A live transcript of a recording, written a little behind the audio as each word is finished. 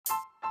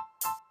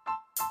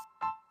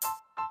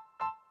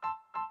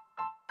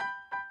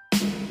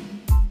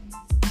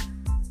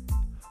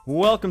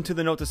Welcome to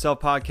the Note to Self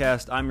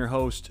podcast. I'm your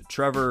host,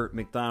 Trevor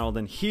McDonald,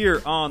 and here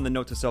on the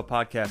Note to Self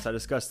podcast, I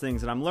discuss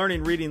things that I'm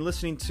learning, reading,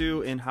 listening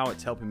to, and how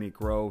it's helping me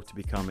grow to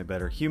become a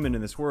better human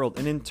in this world.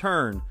 And in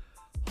turn,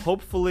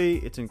 hopefully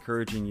it's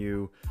encouraging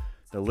you,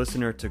 the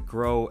listener, to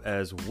grow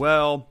as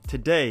well.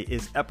 Today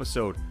is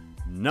episode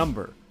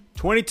number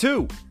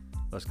 22.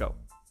 Let's go.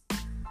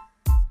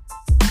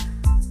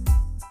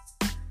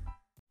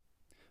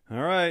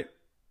 All right,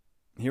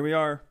 here we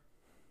are,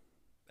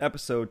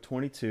 episode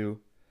 22.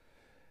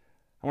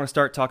 I want to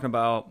start talking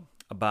about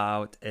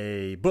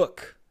a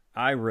book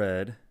I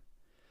read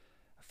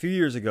a few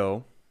years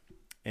ago,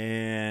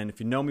 and if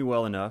you know me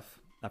well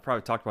enough, I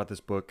probably talked about this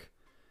book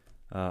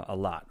a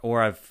lot,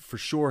 or I've for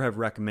sure have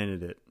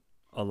recommended it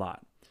a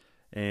lot.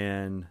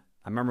 And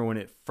I remember when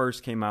it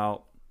first came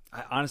out,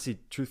 I honestly,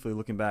 truthfully,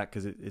 looking back,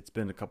 because it's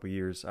been a couple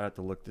years, I have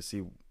to look to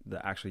see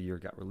the actual year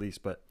it got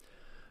released, but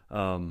I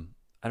don't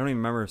even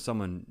remember if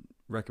someone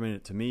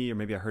recommended it to me, or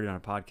maybe I heard it on a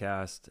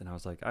podcast, and I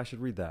was like, I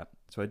should read that.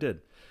 So I did.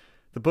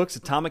 The book's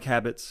Atomic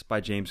Habits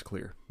by James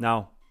Clear.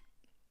 Now,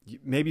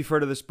 maybe you've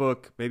heard of this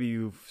book. Maybe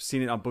you've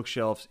seen it on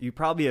bookshelves. You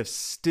probably have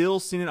still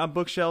seen it on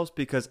bookshelves,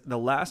 because the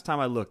last time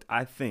I looked,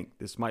 I think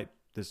this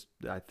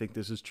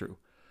is true,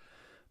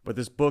 but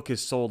this book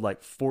has sold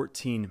like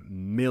 14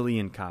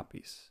 million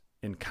copies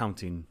and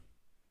counting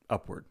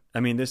upward. I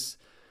mean,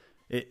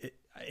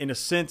 in a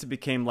sense, it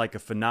became like a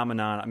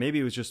phenomenon. Maybe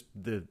it was just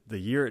the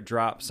year it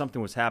dropped,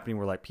 something was happening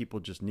where like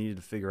people just needed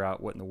to figure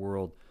out what in the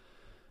world,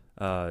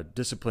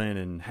 discipline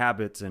and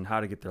habits and how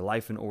to get their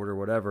life in order,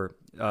 whatever.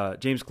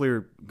 James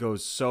Clear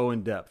goes so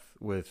in depth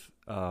with,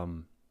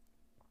 from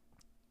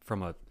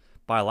a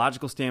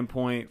biological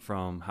standpoint,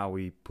 from how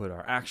we put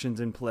our actions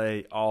in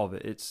play, all of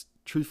it. It's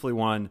truthfully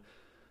one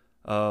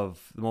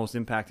of the most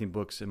impacting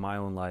books in my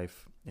own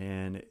life.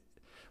 And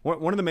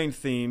one of the main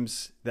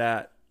themes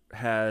that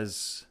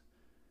has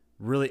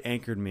really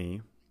anchored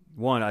me,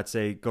 one, I'd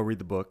say go read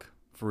the book,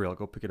 for real,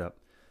 go pick it up.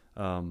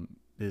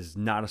 Is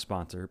not a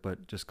sponsor,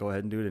 but just go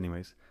ahead and do it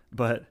anyways.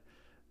 But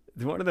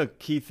one of the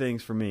key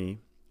things for me,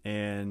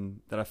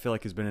 and that I feel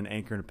like has been an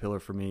anchor and a pillar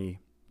for me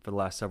for the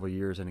last several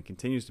years, and it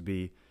continues to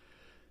be,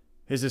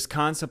 is this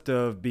concept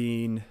of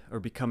being or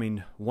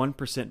becoming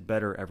 1%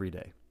 better every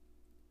day.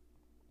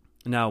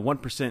 Now,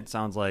 1%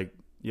 sounds like,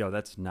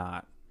 that's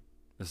not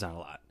a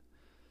lot.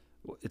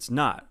 It's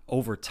not.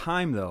 Over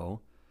time, though,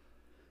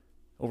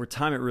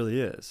 it really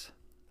is.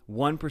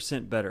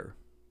 1% better.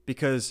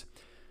 Because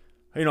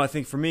I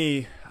think for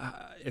me,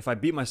 if I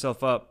beat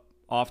myself up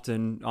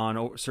often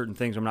on certain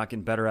things I'm not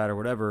getting better at or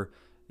whatever,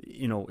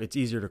 it's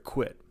easier to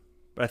quit.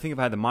 But I think if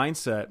I had the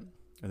mindset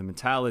or the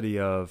mentality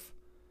of,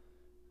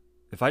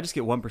 if I just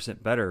get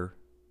 1% better,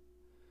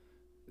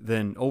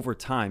 then over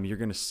time, you're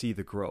going to see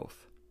the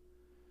growth.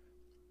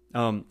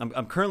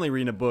 I'm currently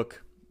reading a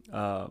book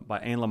by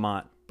Anne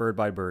Lamott, Bird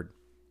by Bird,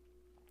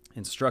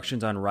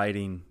 Instructions on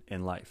Writing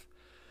and Life.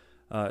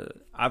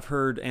 I've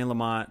heard Anne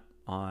Lamott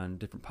on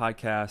different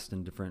podcasts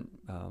and different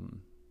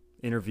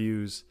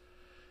interviews,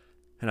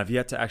 and I've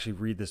yet to actually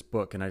read this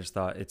book, and I just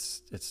thought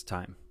it's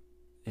time.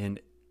 And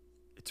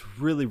it's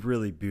really,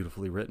 really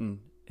beautifully written,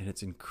 and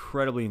it's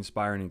incredibly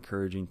inspiring and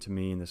encouraging to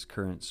me in this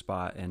current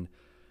spot. And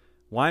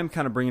why I'm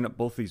kind of bringing up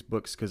both these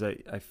books, because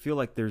I feel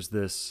like there's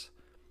this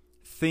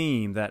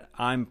theme that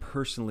I'm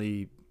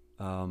personally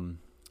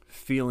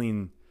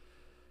feeling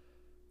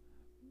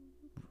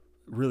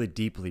really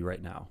deeply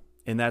right now,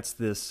 and that's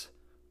this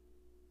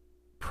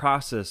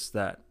process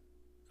that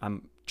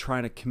I'm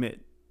trying to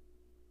commit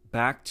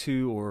back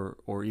to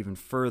or even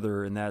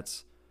further, and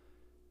that's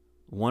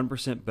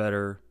 1%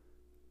 better.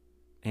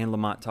 Anne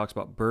Lamott talks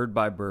about bird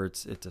by bird.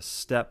 It's a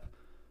step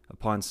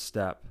upon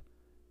step,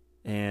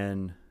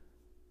 and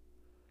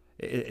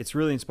it's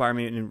really inspired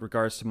me in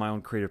regards to my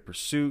own creative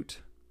pursuit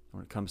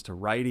when it comes to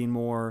writing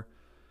more,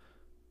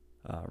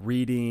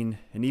 reading,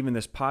 and even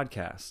this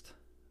podcast,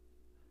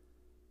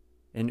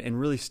 and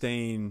really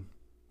staying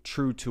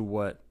true to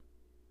what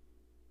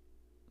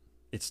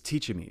it's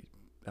teaching me,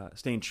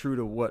 staying true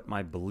to what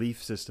my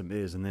belief system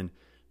is, and then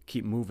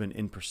keep moving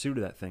in pursuit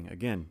of that thing.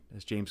 Again,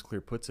 as James Clear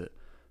puts it,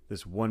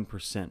 this 1%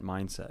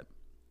 mindset.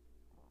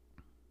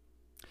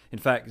 In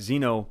fact,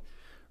 Zeno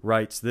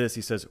writes this.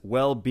 He says,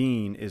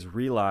 well-being is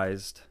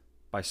realized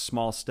by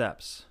small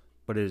steps,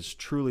 but it is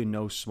truly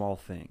no small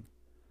thing.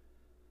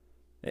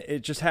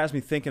 It just has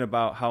me thinking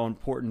about how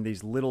important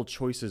these little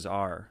choices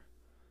are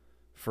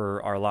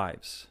for our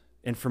lives.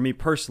 And for me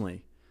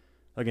personally,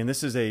 again,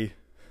 this is a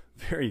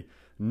very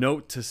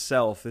note to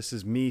self. This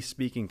is me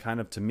speaking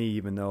kind of to me,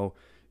 even though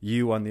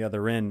you on the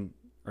other end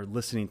are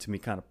listening to me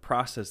kind of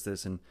process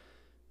this and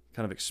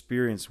kind of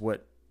experience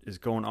what is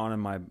going on in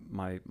my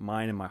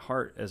mind and my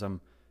heart as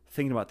I'm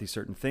thinking about these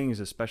certain things,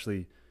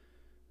 especially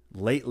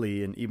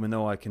lately. And even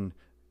though I can,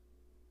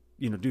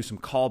 do some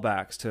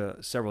callbacks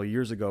to several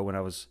years ago when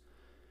I was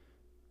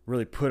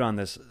really put on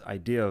this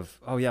idea of,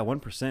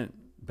 1%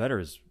 better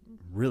is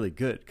really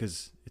good,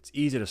 because it's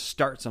easy to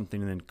start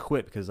something and then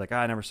quit because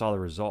I never saw the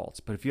results.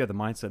 But if you have the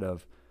mindset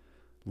of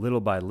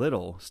little by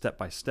little, step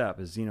by step,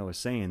 as Zeno is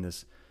saying,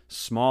 this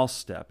small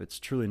step. It's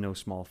truly no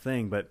small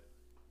thing. But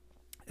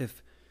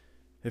if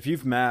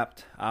you've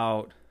mapped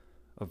out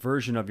a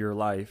version of your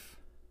life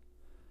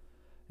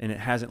and it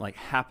hasn't like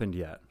happened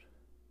yet,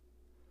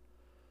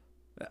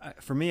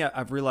 for me,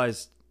 I've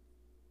realized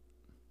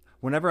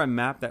whenever I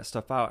map that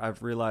stuff out,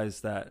 I've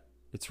realized that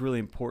it's really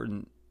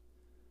important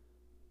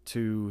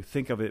to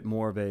think of it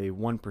more of a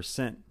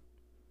 1%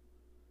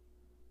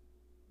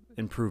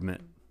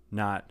 improvement,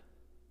 not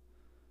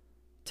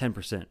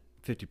 10%,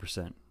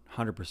 50%,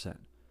 100%.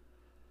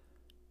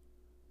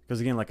 Because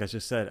again, like I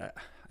just said,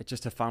 I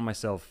just have found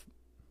myself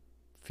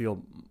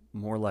feel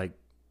more like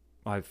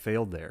I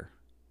failed there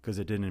because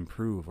it didn't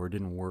improve or it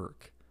didn't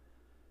work.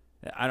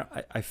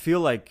 I feel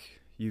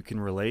like you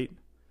can relate,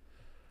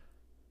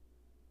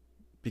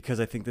 because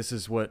I think this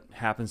is what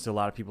happens to a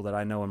lot of people that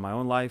I know in my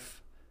own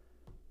life,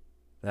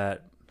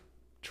 that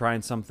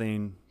trying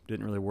something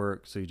didn't really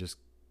work, so you just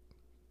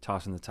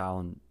toss in the towel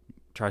and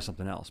try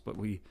something else. But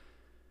we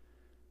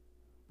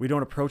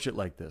don't approach it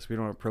like this. We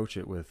don't approach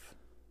it with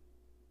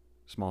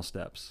small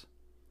steps.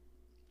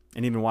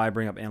 And even why I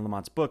bring up Anne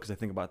Lamott's book, because I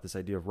think about this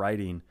idea of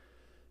writing,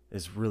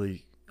 is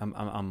really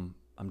I'm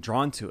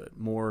drawn to it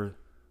more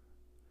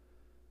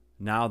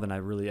now than I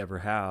really ever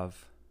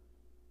have.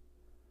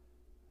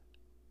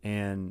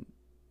 And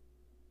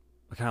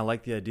I kind of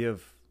like the idea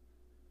of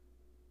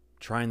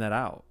trying that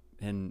out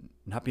and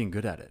not being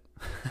good at it.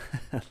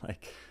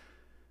 Like,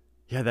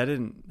 yeah, that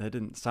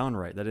didn't sound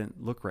right. That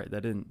didn't look right.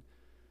 That didn't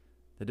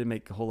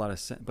make a whole lot of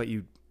sense. But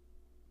you're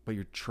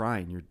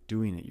trying. You're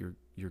doing it.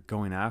 You're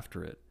going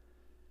after it,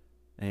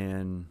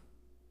 and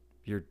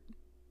you're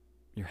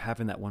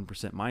having that 1%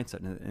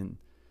 mindset, and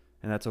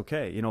that's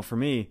okay. You know, for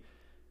me,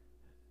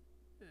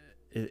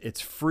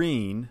 it's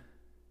freeing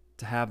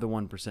to have the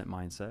 1%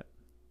 mindset.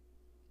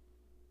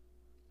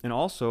 And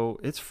also,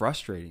 it's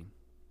frustrating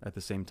at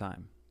the same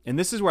time. And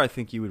this is where I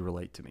think you would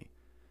relate to me.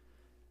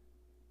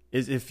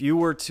 Is if you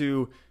were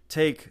to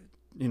take,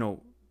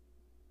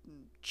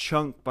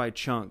 chunk by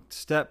chunk,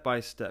 step by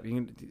step, you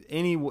can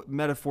any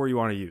metaphor you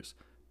want to use,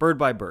 bird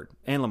by bird,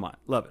 Anne Lamott,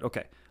 love it.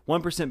 Okay,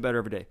 1% better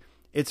every day.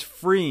 It's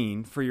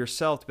freeing for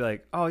yourself to be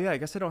like, oh yeah, I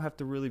guess I don't have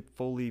to really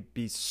fully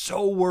be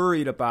so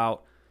worried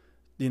about,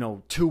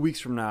 2 weeks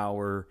from now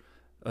or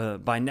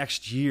by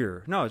next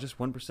year. No, just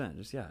 1%.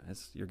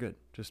 Just, you're good.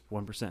 Just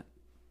 1%.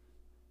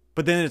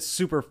 But then it's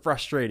super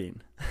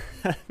frustrating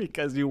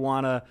because you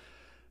want to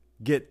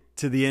get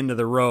to the end of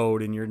the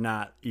road and you're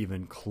not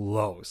even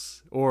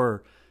close.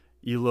 Or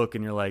you look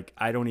and you're like,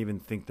 I don't even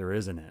think there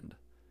is an end.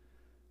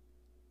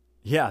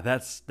 Yeah,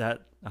 that's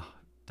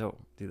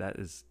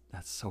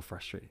so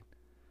frustrating.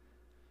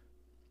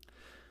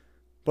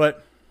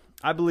 But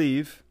I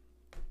believe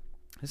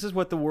this is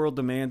what the world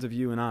demands of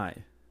you and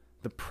I.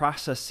 The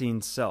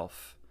processing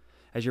self.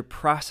 As you're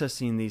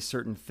processing these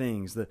certain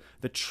things,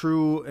 the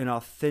true and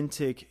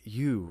authentic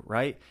you,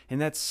 right? And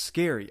that's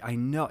scary. I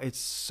know, it's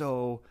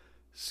so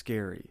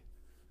scary.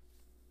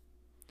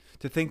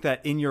 To think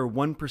that in your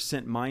 1%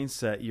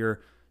 mindset, your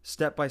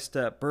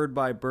step-by-step,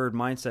 bird-by-bird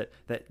mindset,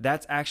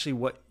 that's actually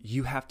what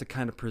you have to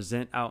kind of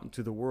present out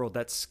into the world.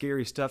 That's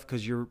scary stuff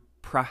because you're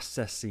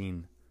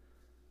processing.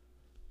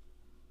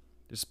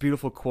 This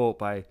beautiful quote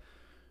by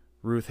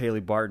Ruth Haley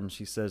Barton.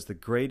 She says, the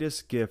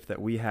greatest gift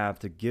that we have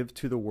to give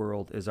to the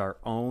world is our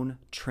own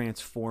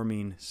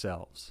transforming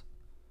selves.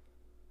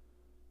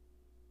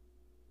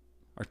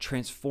 Our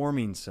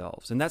transforming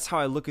selves. And that's how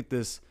I look at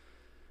this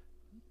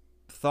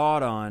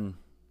thought on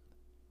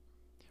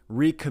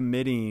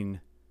recommitting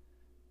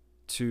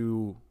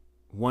to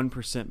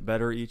 1%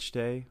 better each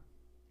day,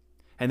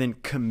 and then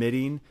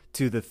committing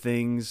to the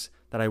things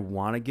that I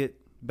want to get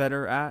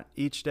better at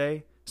each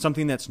day.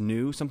 Something that's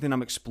new, something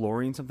I'm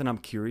exploring, something I'm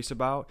curious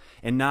about,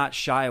 and not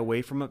shy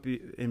away from it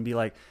and be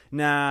like,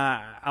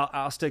 nah,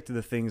 I'll stick to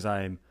the things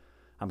I'm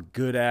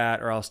good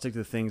at, or I'll stick to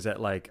the things that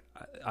like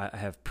I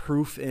have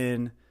proof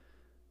in.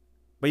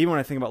 But even when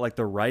I think about like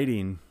the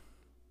writing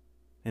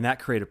and that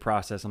creative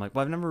process, I'm like,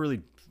 well,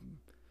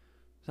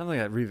 it's not like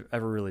I've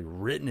ever really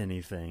written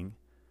anything.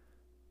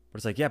 But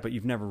it's like, yeah, but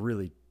you've never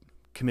really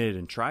committed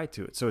and tried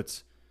to it. So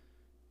it's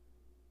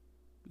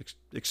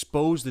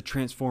expose the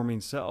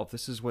transforming self.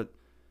 This is what,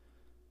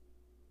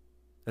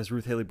 as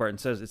Ruth Haley Barton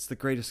says, it's the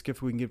greatest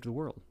gift we can give to the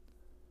world.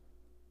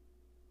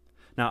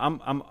 Now,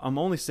 I'm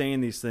only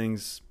saying these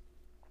things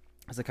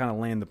as I kind of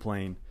land the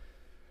plane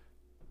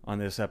on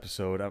this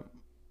episode.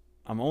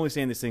 I'm only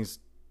saying these things,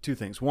 two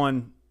things.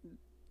 One,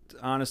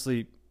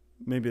 honestly,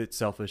 maybe it's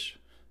selfish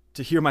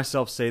to hear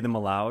myself say them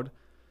aloud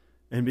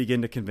and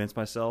begin to convince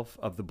myself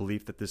of the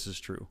belief that this is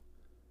true.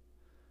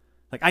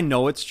 Like, I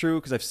know it's true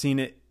because I've seen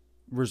it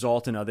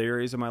result in other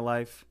areas of my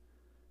life,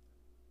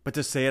 but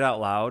to say it out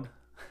loud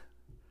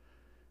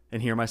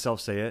and hear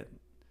myself say it,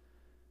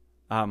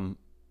 I'm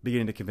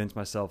beginning to convince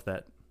myself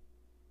that,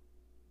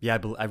 yeah,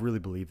 I really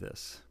believe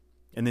this.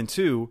 And then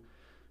two,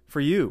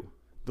 for you,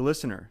 the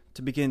listener,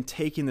 to begin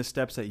taking the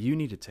steps that you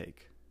need to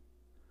take.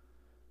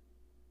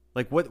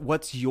 Like,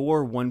 what's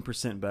your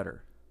 1%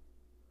 better?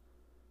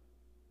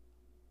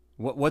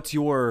 What's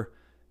your,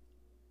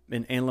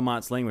 in Anne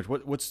Lamott's language,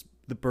 what's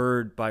the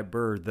bird by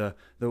bird, the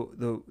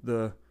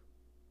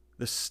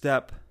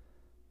step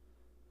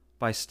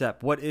by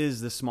step. What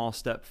is the small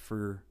step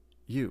for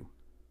you?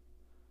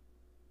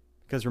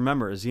 Because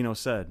remember, as Zeno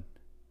said,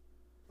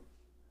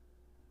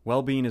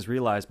 well-being is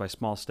realized by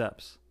small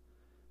steps,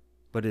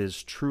 but it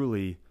is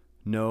truly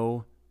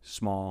no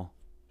small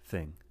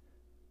thing.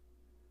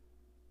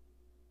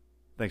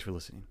 Thanks for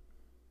listening.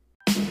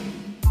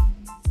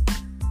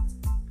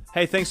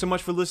 Hey, thanks so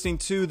much for listening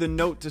to the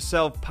Note to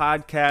Self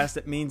podcast.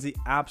 It means the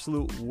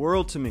absolute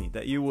world to me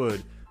that you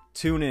would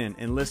tune in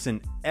and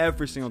listen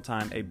every single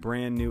time a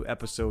brand new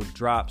episode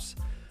drops.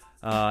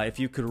 If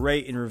you could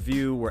rate and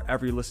review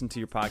wherever you listen to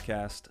your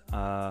podcast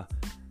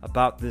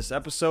about this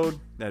episode,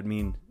 that'd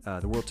mean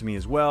the world to me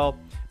as well.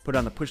 Put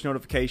on the push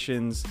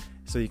notifications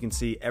so you can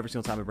see every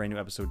single time a brand new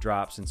episode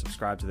drops, and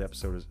subscribe to the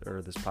episode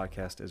or this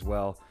podcast as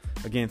well.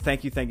 Again,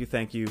 thank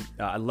you.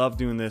 I love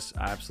doing this.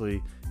 I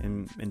absolutely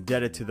am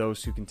indebted to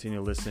those who continue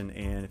to listen.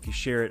 And if you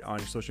share it on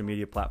your social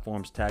media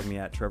platforms, tag me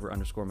at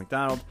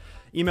Trevor_McDonald.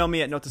 Email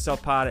me at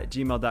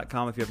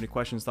notetoselfpod@gmail.com if you have any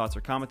questions, thoughts,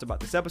 or comments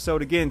about this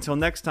episode. Again, until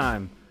next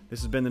time,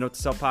 this has been the Note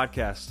to Self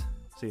podcast.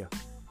 See ya.